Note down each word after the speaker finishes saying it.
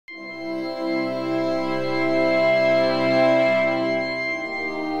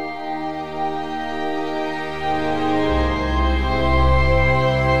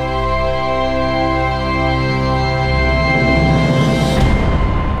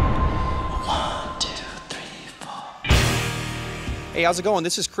Hey, how's it going?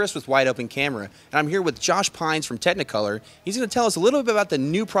 This is Chris with Wide Open Camera, and I'm here with Josh Pines from Technicolor. He's going to tell us a little bit about the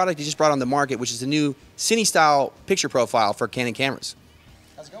new product he just brought on the market, which is the new Cine style picture profile for Canon cameras.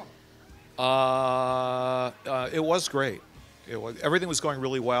 How's it going? It was great. Everything was going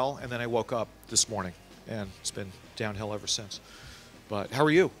really well, and then I woke up this morning, and it's been downhill ever since. But how are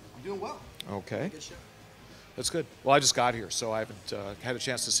you? I'm doing well. Okay. Good show. That's good. Well, I just got here, so I haven't had a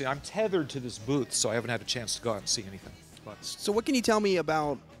chance to see. I'm tethered to this booth, so I haven't had a chance to go out and see anything. But So what can you tell me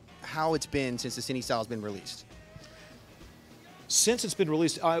about how it's been since the Cine style has been released? since it's been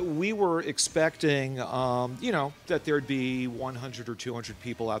released, we were expecting, that there'd be 100 or 200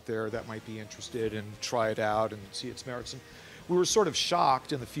 people out there that might be interested and try it out and see its merits. And we were sort of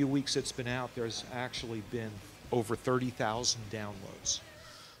shocked in the few weeks it's been out. There's actually been over 30,000 downloads.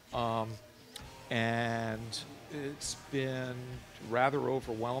 And it's been rather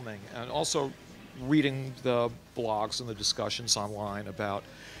overwhelming. And also reading the blogs and the discussions online about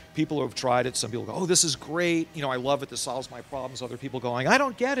people who have tried it. Some people go, oh, this is great. I love it. This solves my problems. Other people going, I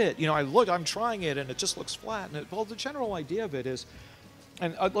don't get it. I'm trying it and it just looks flat. And well, the general idea of it is,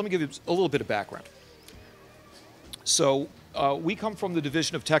 and let me give you a little bit of background. So we come from the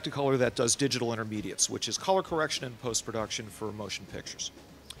division of Technicolor that does digital intermediates, which is color correction and post-production for motion pictures.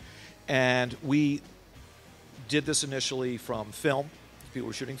 And we did this initially from film. People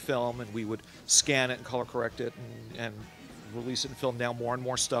were shooting film, and we would scan it and color correct it and release it in film. Now more and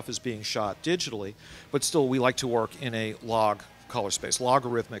more stuff is being shot digitally, but still we like to work in a log color space,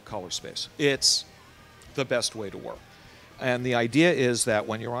 logarithmic color space. It's the best way to work. And the idea is that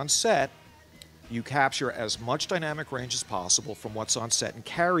when you're on set, you capture as much dynamic range as possible from what's on set and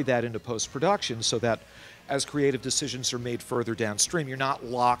carry that into post-production so that as creative decisions are made further downstream, you're not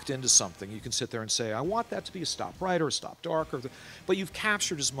locked into something. You can sit there and say, I want that to be a stop bright or a stop dark, but you've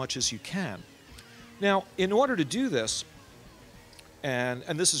captured as much as you can. Now, in order to do this, and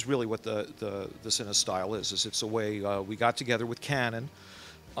this is really what the Cine style is it's a way we got together with Canon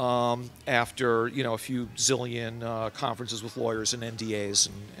after a few zillion conferences with lawyers and NDAs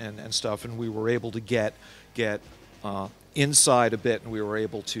and stuff, and we were able to get inside a bit, and we were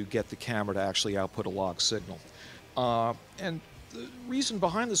able to get the camera to actually output a log signal. And the reason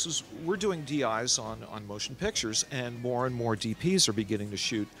behind this is we're doing DIs on motion pictures, and more DPs are beginning to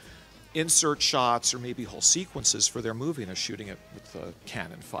shoot insert shots or maybe whole sequences for their movie, and they're shooting it with the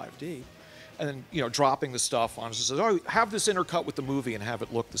Canon 5D. And then, dropping the stuff on us and says, oh, have this intercut with the movie and have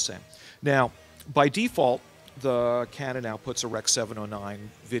it look the same. Now, by default, the Canon outputs a Rec.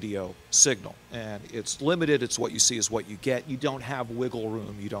 709 video signal, and it's limited. It's what you see is what you get. You don't have wiggle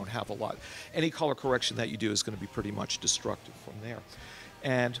room. You don't have a lot. Any color correction that you do is going to be pretty much destructive from there.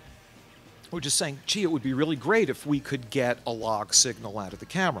 And we're just saying, gee, it would be really great if we could get a log signal out of the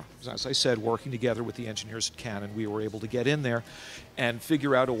camera. As I said, working together with the engineers at Canon, we were able to get in there and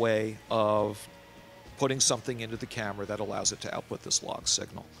figure out a way of putting something into the camera that allows it to output this log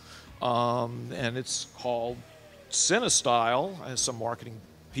signal. And it's called Cine style. Some marketing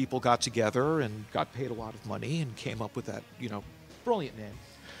people got together and got paid a lot of money and came up with that, brilliant name.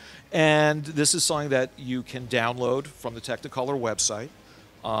 And this is something that you can download from the Technicolor website.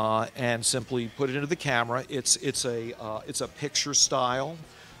 And simply put it into the camera. It's a picture style.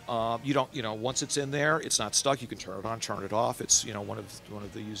 You don't, once it's in there, it's not stuck. You can turn it on, turn it off. It's one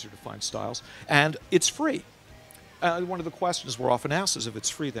of the user-defined styles, and it's free. One of the questions we're often asked is, if it's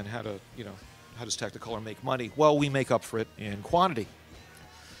free, then how does Technicolor make money? Well, we make up for it in quantity.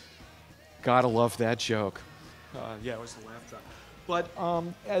 Gotta love that joke. Yeah, it was the laugh track. But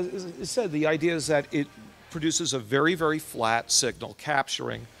as I said, the idea is that it produces a very, very flat signal,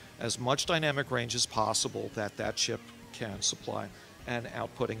 capturing as much dynamic range as possible that chip can supply, and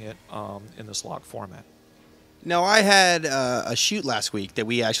outputting it in this log format. Now, I had a shoot last week that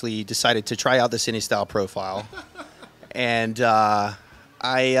we actually decided to try out the Cine style profile, and I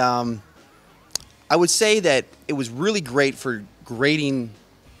would say that it was really great for grading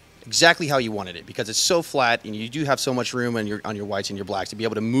exactly how you wanted it, because it's so flat and you do have so much room on your whites and your blacks to be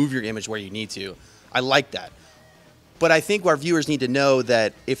able to move your image where you need to. I like that. But I think our viewers need to know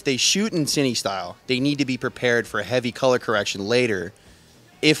that if they shoot in Cine style, they need to be prepared for heavy color correction later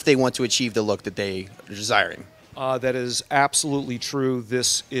if they want to achieve the look that they are desiring. That is absolutely true.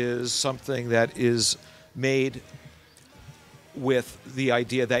 This is something that is made with the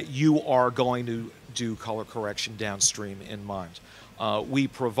idea that you are going to do color correction downstream in mind. We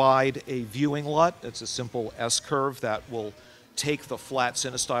provide a viewing LUT. It's a simple S-curve that will take the flat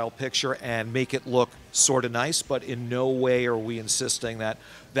Cine style picture and make it look sort of nice, but in no way are we insisting that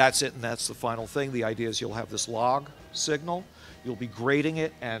that's it and that's the final thing. The idea is you'll have this log signal, you'll be grading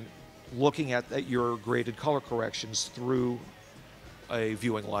it and looking at your graded color corrections through a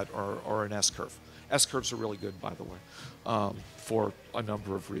viewing LUT or an S-curve. S-curves are really good, by the way, for a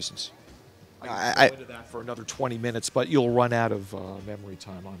number of reasons. I can go into that for another 20 minutes, but you'll run out of memory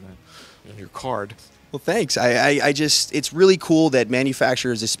time on that in your card. Well, thanks. I just, it's really cool that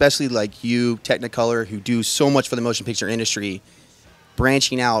manufacturers, especially like you, Technicolor, who do so much for the motion picture industry,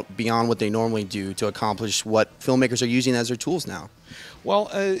 branching out beyond what they normally do to accomplish what filmmakers are using as their tools now. Well,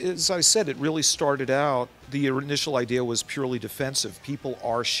 as I said, it really started out, the initial idea was purely defensive. People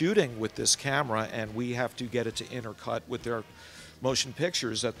are shooting with this camera, and we have to get it to intercut with their motion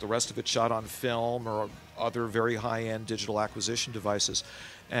pictures, that the rest of it shot on film or other very high-end digital acquisition devices.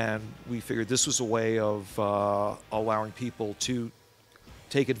 And we figured this was a way of allowing people to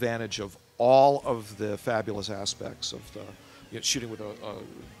take advantage of all of the fabulous aspects of the, you know, shooting with a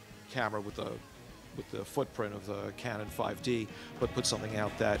camera with the footprint of the Canon 5D, but put something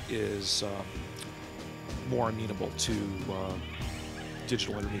out that is more amenable to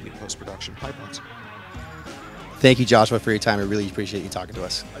digital intermediate post-production pipelines. Thank you, Joshua, for your time. I really appreciate you talking to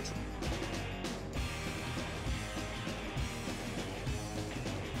us.